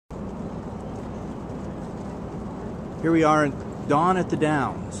Here we are at dawn at the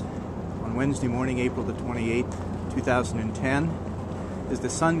Downs on Wednesday morning, April the 28th, 2010, as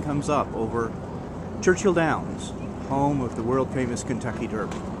the sun comes up over Churchill Downs, home of the world-famous Kentucky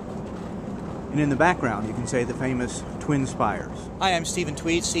Derby. And in the background, you can see the famous twin spires. Hi, I'm Stephen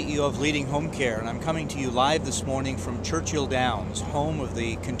Tweed, CEO of Leading Home Care, and I'm coming to you live this morning from Churchill Downs, home of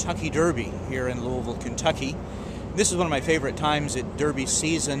the Kentucky Derby here in Louisville, Kentucky. This is one of my favorite times at Derby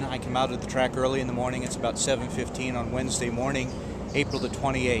season. I come out of the track early in the morning. It's about 7:15 on Wednesday morning, April the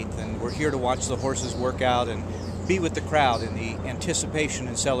 28th, and we're here to watch the horses work out and be with the crowd in the anticipation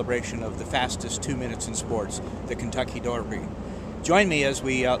and celebration of the fastest 2 minutes in sports, the Kentucky Derby. Join me as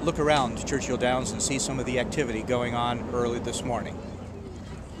we look around Churchill Downs and see some of the activity going on early this morning.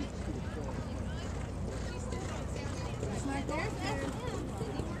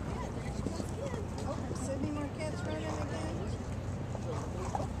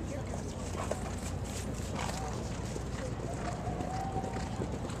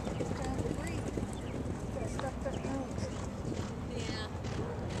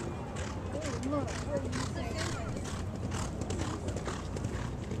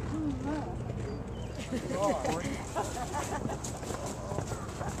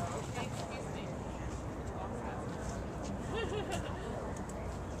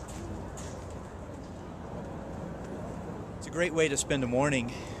 It's a great way to spend a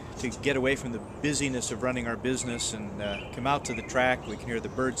morning, to get away from the busyness of running our business and come out to the track. We can hear the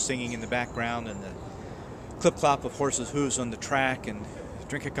birds singing in the background and the clip-clop of horses' hooves on the track, and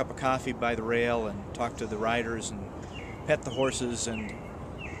drink a cup of coffee by the rail and talk to the riders and pet the horses and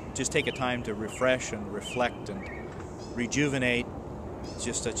just take a time to refresh and reflect and rejuvenate. It's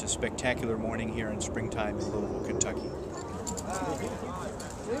just such a spectacular morning here in springtime in Louisville, Kentucky.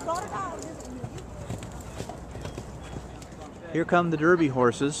 Here come the Derby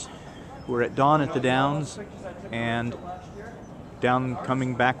horses. We're at dawn at the Downs, and down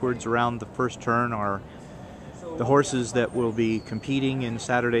coming backwards around the first turn are the horses that will be competing in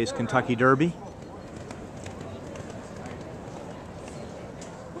Saturday's Kentucky Derby.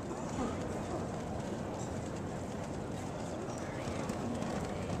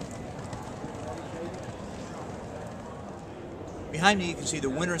 Behind me you can see the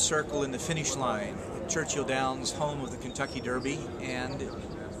winner's circle in the finish line at Churchill Downs, home of the Kentucky Derby, and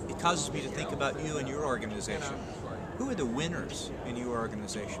it causes me to think about you and your organization. Who are the winners in your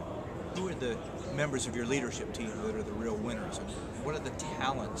organization? Who are the members of your leadership team that are the real winners? And what are the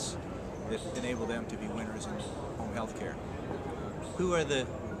talents that enable them to be winners in home health care? Who are the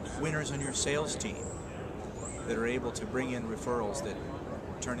winners on your sales team that are able to bring in referrals that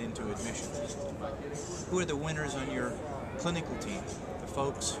turn into admissions? Who are the winners on your clinical team, the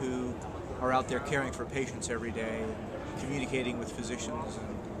folks who are out there caring for patients every day, communicating with physicians,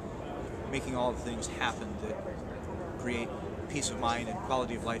 and making all the things happen that create peace of mind and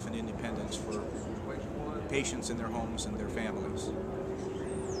quality of life and independence for patients in their homes and their families?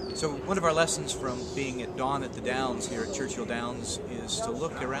 So one of our lessons from being at dawn at the Downs here at Churchill Downs is to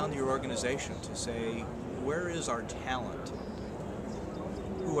look around your organization to say, where is our talent?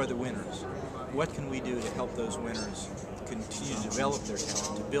 Who are the winners? What can we do to help those winners continue to develop their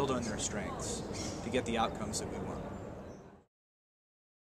talent, to build on their strengths, to get the outcomes that we want?